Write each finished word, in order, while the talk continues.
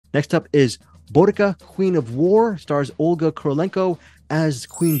Next up is Boudica, Queen of War, stars Olga Kuryleno as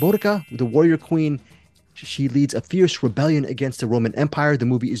Queen Boudica, the warrior queen. She leads a fierce rebellion against the Roman Empire. The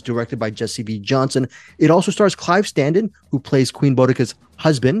movie is directed by Jesse V. Johnson. It also stars Clive Standen, who plays Queen Boudica's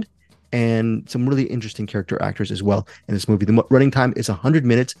husband, and some really interesting character actors as well in this movie. The running time is 100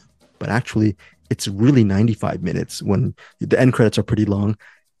 minutes, but actually it's really 95 minutes when the end credits are pretty long.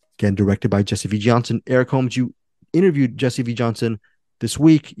 Again, directed by Jesse V. Johnson. Eric Holmes, you interviewed Jesse V. Johnson this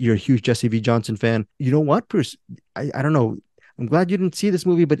week. You're a huge Jesse V. Johnson fan. You know what, Bruce? I don't know. I'm glad you didn't see this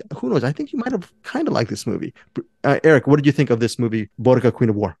movie, but who knows? I think you might have kind of liked this movie. Eric, what did you think of this movie, Boudica, Queen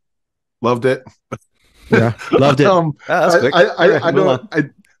of War? Loved it. Yeah, loved it.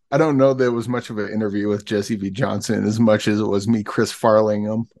 I don't know there was much of an interview with Jesse V. Johnson as much as it was me, Chris Farling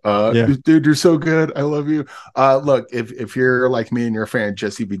him. Dude, you're so good. I love you. Look, if you're like me and you're a fan of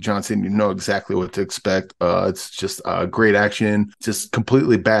Jesse V. Johnson, you know exactly what to expect. It's just great action, just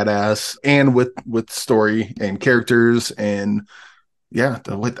completely badass, and with story and characters, and yeah,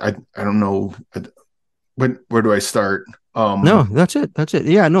 I don't know, where do I start? No, that's it.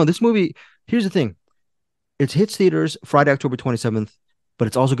 Yeah, no, this movie. Here's the thing: it hits theaters Friday, October 27th. But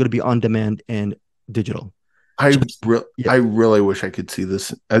it's also going to be on demand and digital. I really wish I could see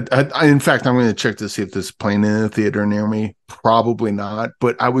this. In fact, I'm going to check to see if this is playing in a theater near me. Probably not,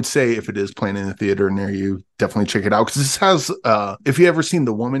 but I would say if it is playing in a theater near you, definitely check it out, because this has, if you ever seen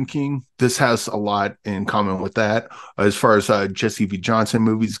The Woman King, this has a lot in common with that. As far as Jesse V. Johnson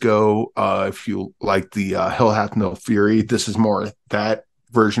movies go, if you like the Hell Hath No Fury, this is more that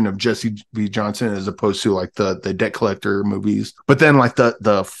version of Jesse V. Johnson as opposed to like the debt collector movies. But then like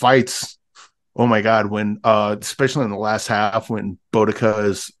the fights, oh my god, when especially in the last half when Boudica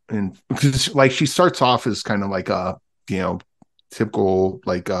is in, because like she starts off as kind of like a typical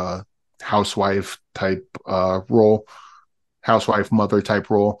like housewife type role, housewife mother type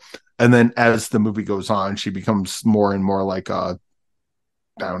role, and then as the movie goes on she becomes more and more like I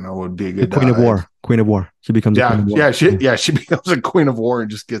don't know, would be a good Queen of War. Queen of War. She becomes a Queen of War. She becomes a Queen of War and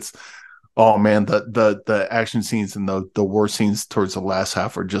just gets, oh man, the action scenes and the war scenes towards the last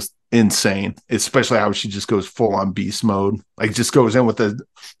half are just insane. Especially how she just goes full on beast mode. Like just goes in with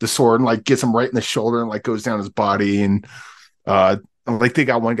the sword and like gets him right in the shoulder and like goes down his body, and like they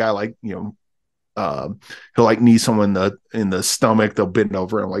got one guy like, he'll like knee someone in the stomach, they'll bend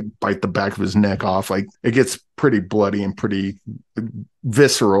over and like bite the back of his neck off. Like it gets pretty bloody and pretty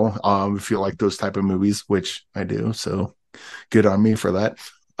visceral, if you like those type of movies, which I do, so good on me for that.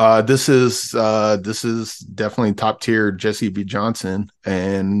 This is definitely top tier Jesse V. Johnson,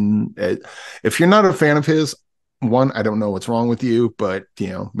 and if you're not a fan of his, I don't know what's wrong with you, but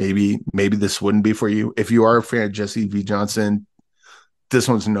maybe this wouldn't be for you. If you are a fan of Jesse V. Johnson, this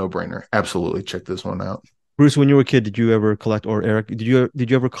one's a no-brainer. Absolutely check this one out. Bruce, when you were a kid, did you ever collect, or Eric, did you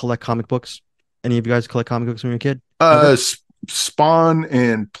ever collect comic books? Any of you guys collect comic books when you were a kid? Spawn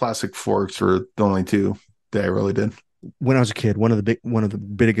and Plastic Forks were the only two that I really did. When I was a kid, one of the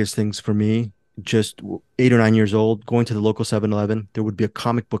biggest things for me, just 8 or 9 years old, going to the local 7-Eleven, there would be a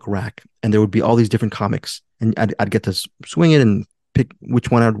comic book rack, and there would be all these different comics, and I'd get to swing it and pick which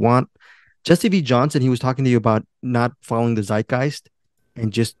one I'd want. Jesse V. Johnson, he was talking to you about not following the zeitgeist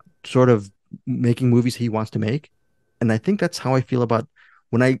and just sort of making movies he wants to make. And I think that's how I feel about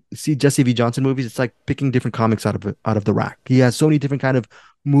when I see Jesse V. Johnson movies. It's like picking different comics out of the rack. He has so many different kind of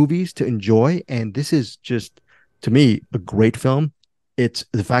movies to enjoy, and this is just, to me, a great film. It's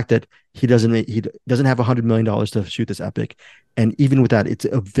the fact that he doesn't have $100 million to shoot this epic, and even with that, it's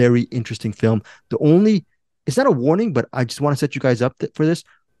a very interesting film. It's not a warning, but I just want to set you guys up for this.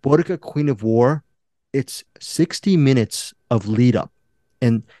 Boudica, Queen of War, it's 60 minutes of lead up,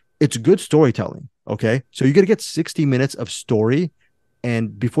 and it's good storytelling. Okay, so you're gonna get 60 minutes of story,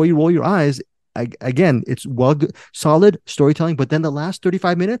 and before you roll your eyes, again, it's solid storytelling. But then the last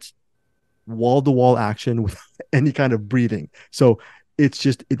 35 minutes, wall to wall action with any kind of breathing. So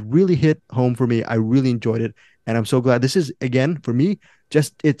it really hit home for me. I really enjoyed it, and I'm so glad. This is, again, for me,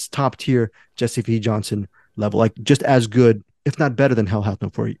 just it's top tier Jesse V. Johnson level, like just as good, if not better than Hell Hath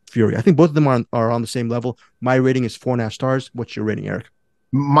No Fury. I think both of them are on the same level. My rating is 4.5 stars. What's your rating, Eric?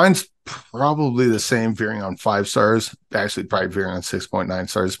 Mine's probably the same, veering on 5 stars. Actually, probably veering on 6.9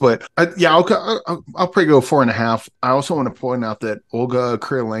 stars. But I'll probably go 4.5. I also want to point out that Olga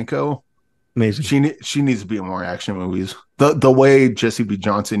Kuryleno, amazing. She needs to be in more action movies. The way Jesse B.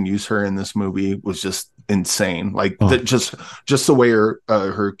 Johnson used her in this movie was just insane. Like just the way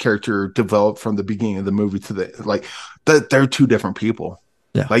her character developed from the beginning of the movie to they're two different people.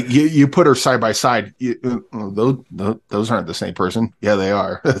 Yeah. Like you put her side by side. Those aren't the same person. Yeah, they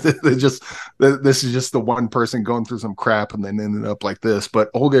are. They just this is just the one person going through some crap and then ended up like this. But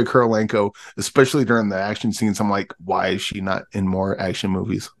Olga Kurilenko, especially during the action scenes, I'm like, why is she not in more action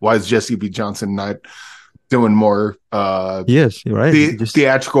movies? Why is Jesse B. Johnson not doing more Yes, you're right.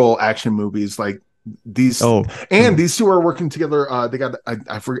 theatrical action movies like these? Oh, And these two are working together. They got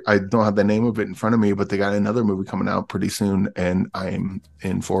I don't have the name of it in front of me, but they got another movie coming out pretty soon, and I'm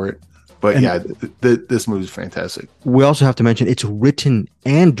in for it. But and yeah, this movie is fantastic. we also have to mention it's written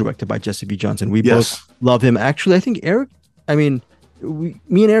and directed by Jesse B. Johnson. We Yes. both love him. Actually, I think Eric, I mean, me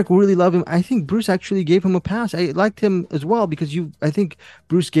and Eric really love him. I think Bruce actually gave him a pass. I liked him as well because I think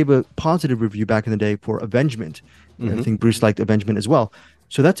Bruce gave a positive review back in the day for Avengement. I think Bruce liked Avengement as well.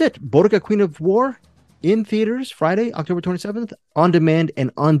 So that's it. Boudica, Queen of War, in theaters Friday, October 27th, on demand and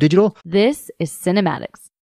on digital. This is CinemAddicts.